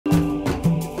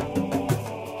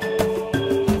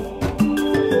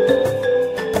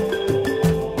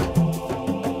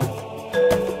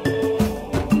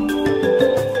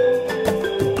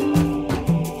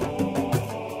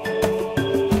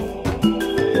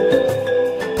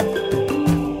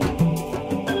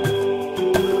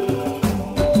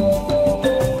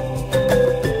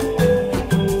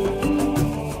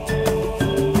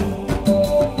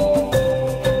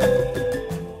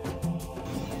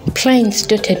Plains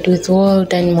dotted with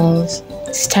wild animals,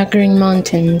 staggering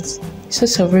mountains,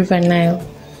 source of river Nile.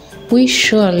 We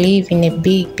sure live in a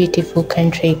big, beautiful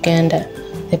country, Uganda,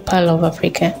 the pearl of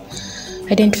Africa.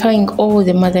 Identifying all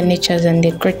the mother natures and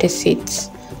the greatest hits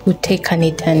would take an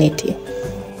eternity.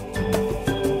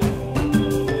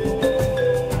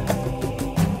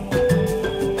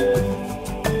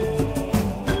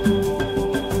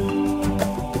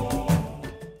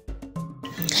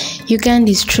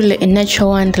 Uganda is truly a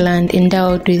natural wonderland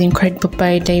endowed with incredible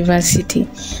biodiversity,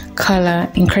 color,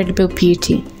 incredible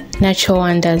beauty, natural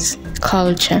wonders,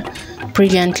 culture,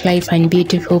 brilliant life, and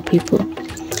beautiful people.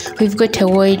 We've got a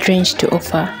wide range to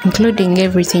offer, including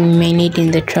everything you may need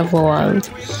in the travel world.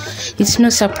 It's no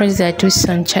surprise that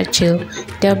Winston Churchill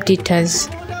dubbed it as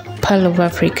Pearl of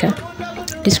Africa,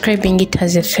 describing it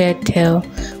as a fair tale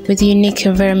with unique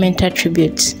environmental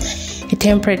attributes, a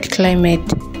temperate climate,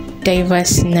 diverse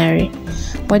scenery.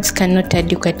 Words cannot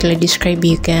adequately describe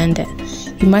Uganda.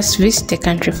 You must visit the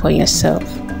country for yourself.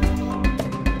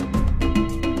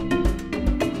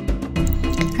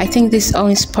 I think this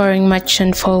awe-inspiring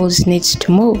Murchison Falls needs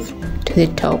to move to the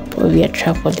top of your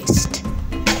travel list.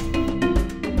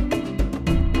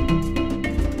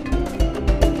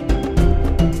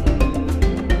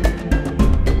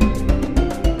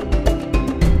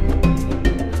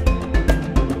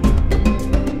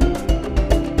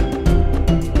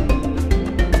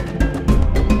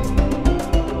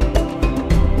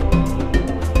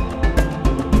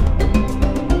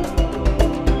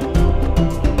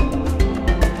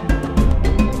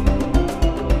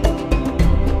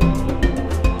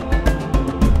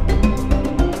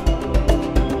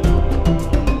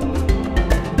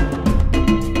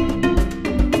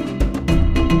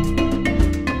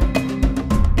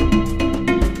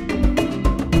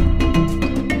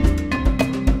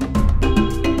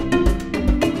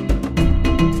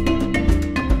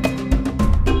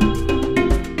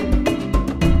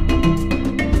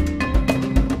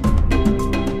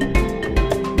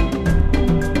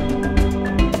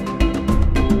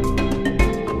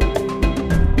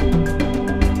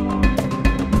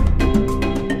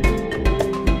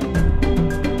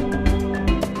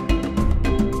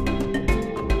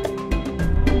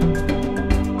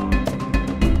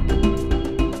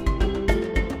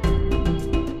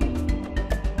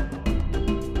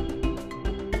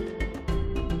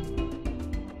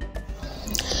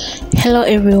 Hello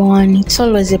everyone, it's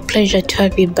always a pleasure to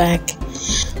have you back.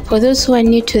 For those who are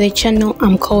new to the channel,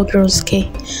 I'm called Rose K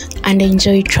and I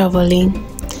enjoy traveling.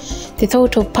 The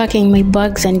thought of packing my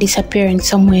bags and disappearing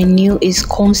somewhere new is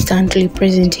constantly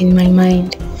present in my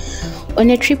mind. On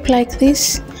a trip like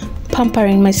this,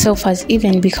 pampering myself has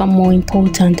even become more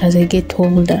important as I get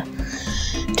older.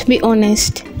 To be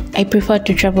honest, I prefer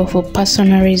to travel for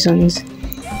personal reasons.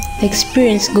 The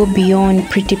experience goes beyond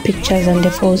pretty pictures and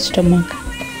a full stomach.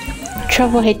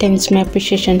 Travel heightens my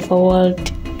appreciation for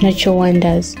world natural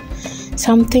wonders.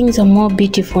 Some things are more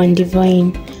beautiful and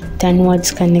divine than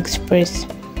words can express.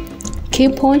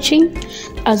 Keep watching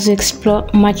as we explore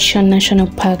Murchison National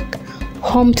Park,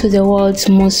 home to the world's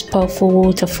most powerful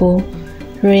waterfall,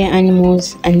 rare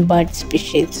animals, and bird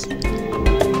species.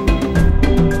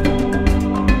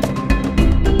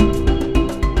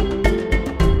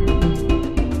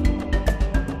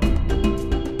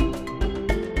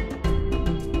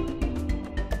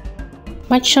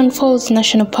 Murchison Falls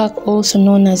National Park, also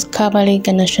known as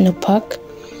Kabalega National Park,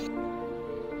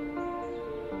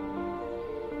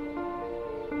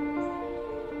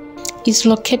 is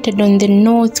located on the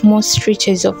northmost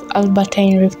reaches of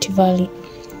Albertine Rift Valley,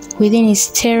 within its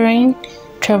terrain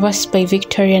traversed by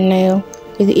Victoria Nile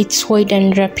with its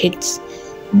widened rapids,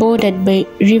 bordered by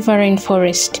riverine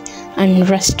forest and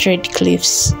rust-red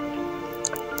cliffs.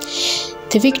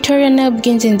 The Victoria Nile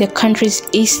begins in the country's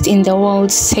east in the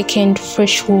world's second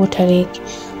freshwater lake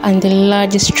and the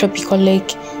largest tropical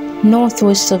lake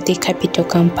northwest of the capital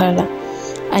Kampala,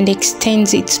 and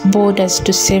extends its borders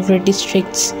to several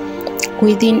districts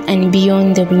within and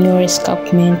beyond the Bunyoro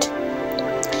Escarpment.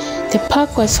 The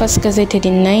park was first gazetted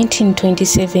in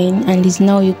 1927 and is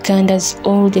now Uganda's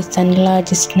oldest and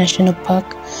largest national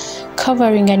park,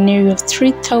 covering an area of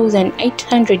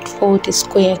 3,840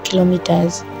 square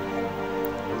kilometers.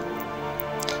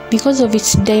 Because of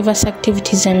its diverse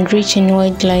activities and rich in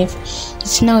wildlife,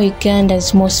 it's now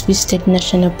Uganda's most visited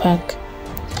national park.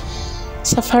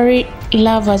 Safari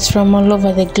lovers from all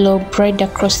over the globe ride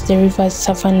across the rivers,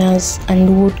 savannas,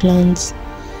 and woodlands.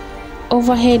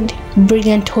 Overhead,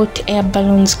 brilliant hot air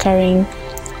balloons carrying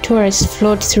tourists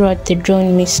float throughout the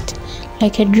drawn mist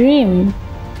like a dream.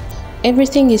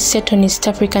 Everything is set on East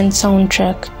African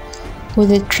soundtrack, with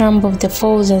the tramp of the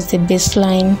falls as the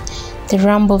baseline, the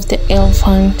rumble of the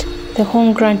elephant, the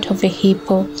horn grunt of a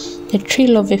hippo, the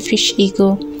trill of a fish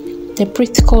eagle, the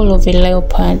breath call of a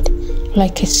leopard,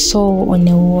 like a soul on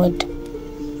a wood.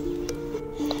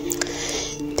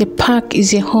 The park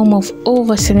is a home of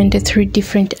over 73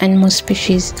 different animal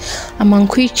species, among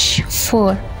which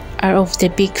 4 are of the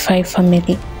Big Five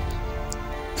family.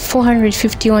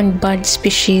 451 bird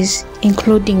species,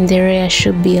 including the rare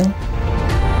shoebill.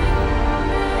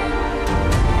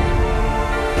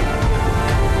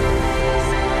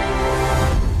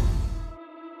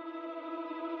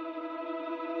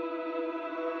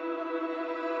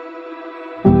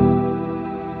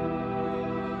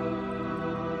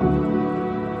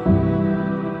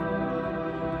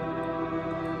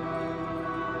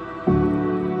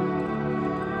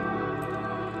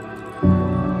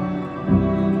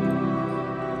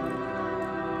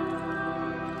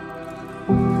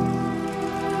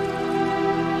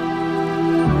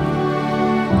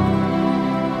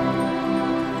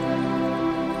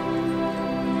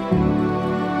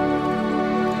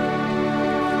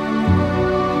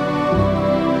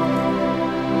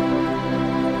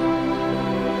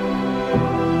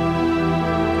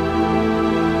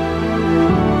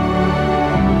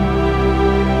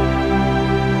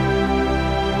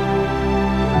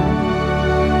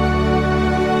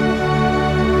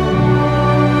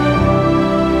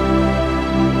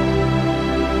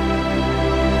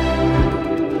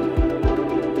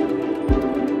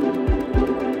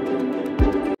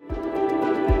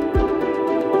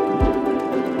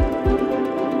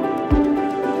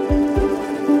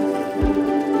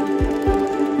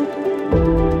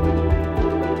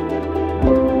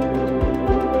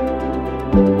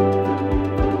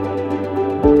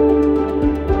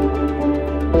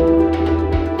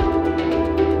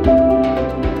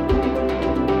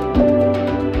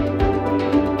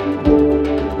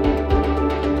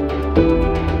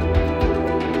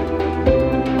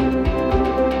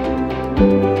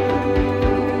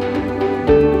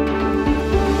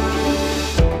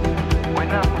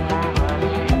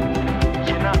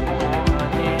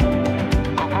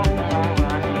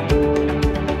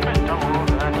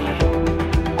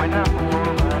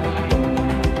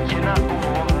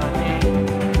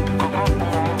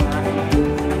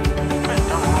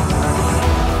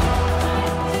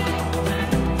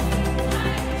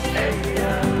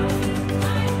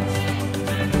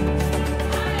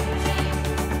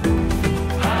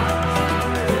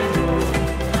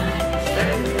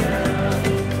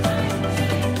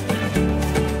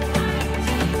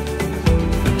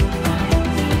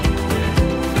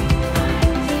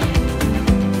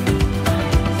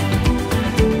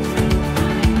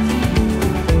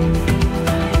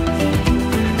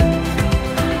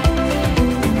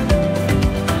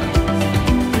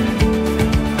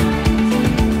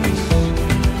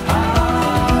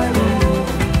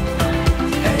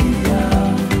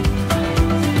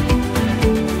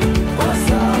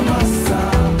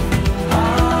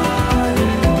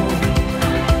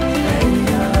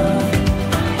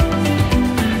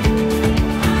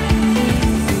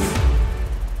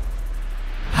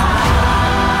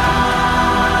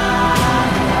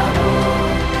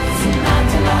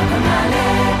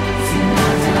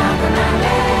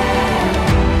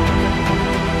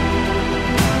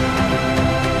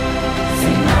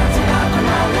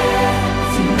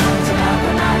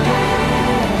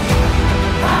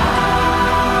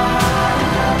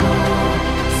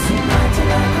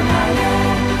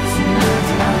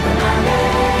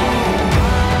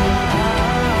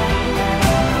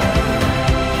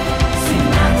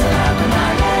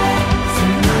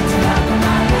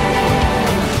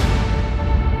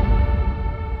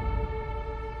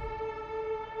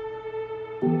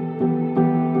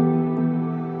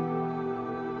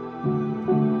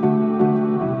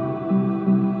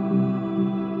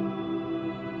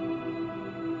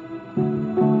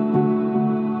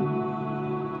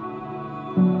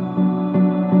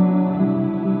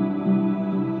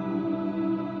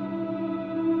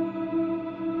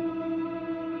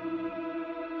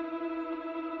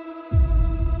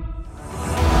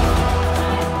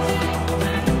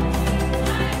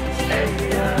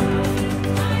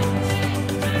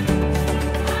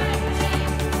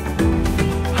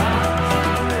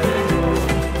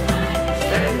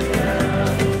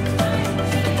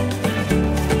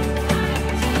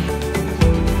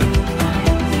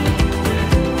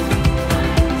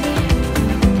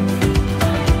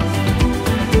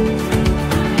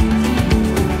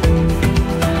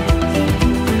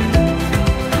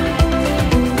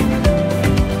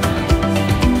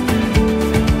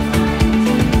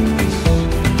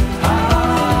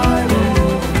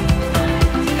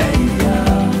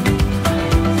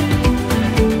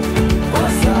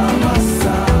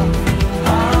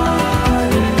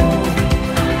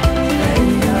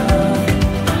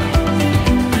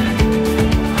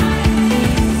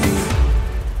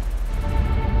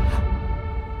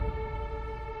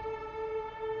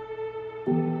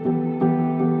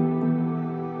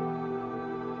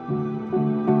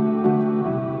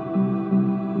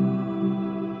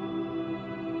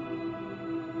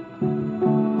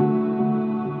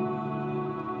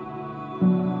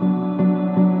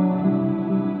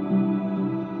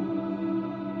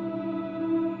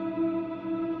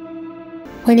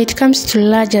 When it comes to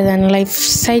larger-than-life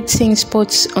sightseeing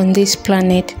spots on this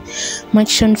planet,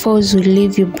 Murchison Falls will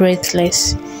leave you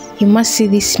breathless. You must see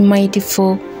this mighty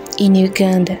fall in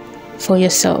Uganda for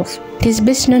yourself. It is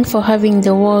best known for having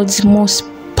the world's most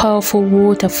powerful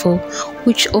waterfall,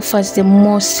 which offers the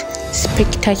most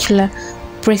spectacular,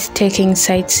 breathtaking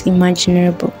sights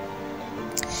imaginable.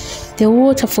 The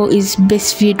waterfall is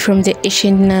best viewed from the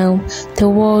ancient Nile, the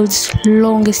world's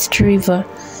longest river.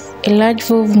 A large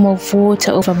volume of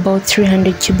water of about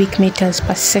 300 cubic meters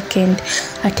per second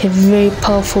at a very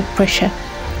powerful pressure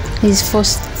is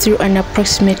forced through an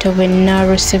approximate of a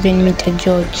narrow 7-meter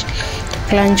gorge to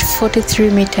plunge 43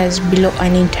 meters below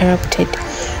uninterrupted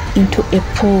into a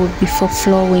pool before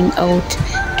flowing out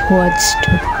towards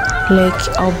to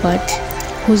Lake Albert,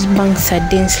 whose banks are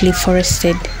densely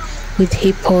forested with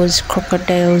hippos,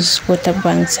 crocodiles, water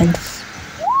banks, and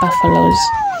buffaloes.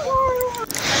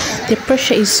 The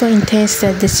pressure is so intense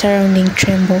that the surroundings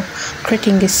tremble,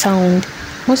 creating a sound.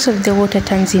 Most of the water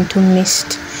turns into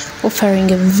mist, offering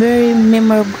a very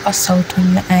memorable assault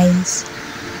on the eyes.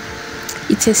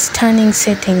 It's a stunning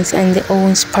setting, and the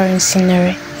awe-inspiring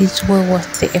scenery is well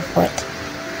worth the effort.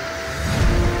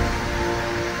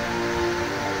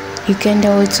 Uganda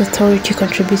Water Authority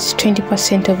contributes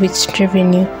 20% of its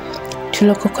revenue to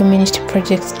local community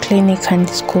projects, clinics, and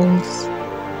schools.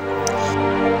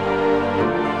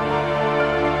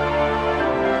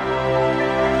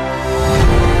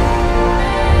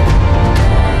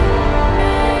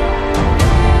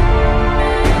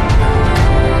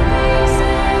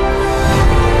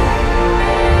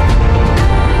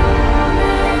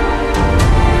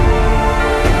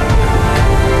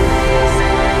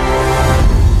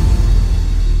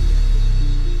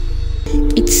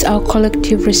 It's our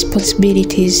collective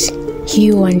responsibilities,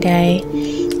 you and I,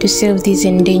 to save these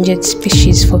endangered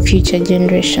species for future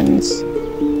generations.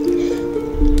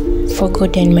 For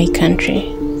God and my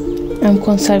country, I'm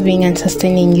conserving and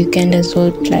sustaining Uganda's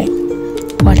wildlife.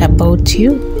 What about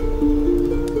you?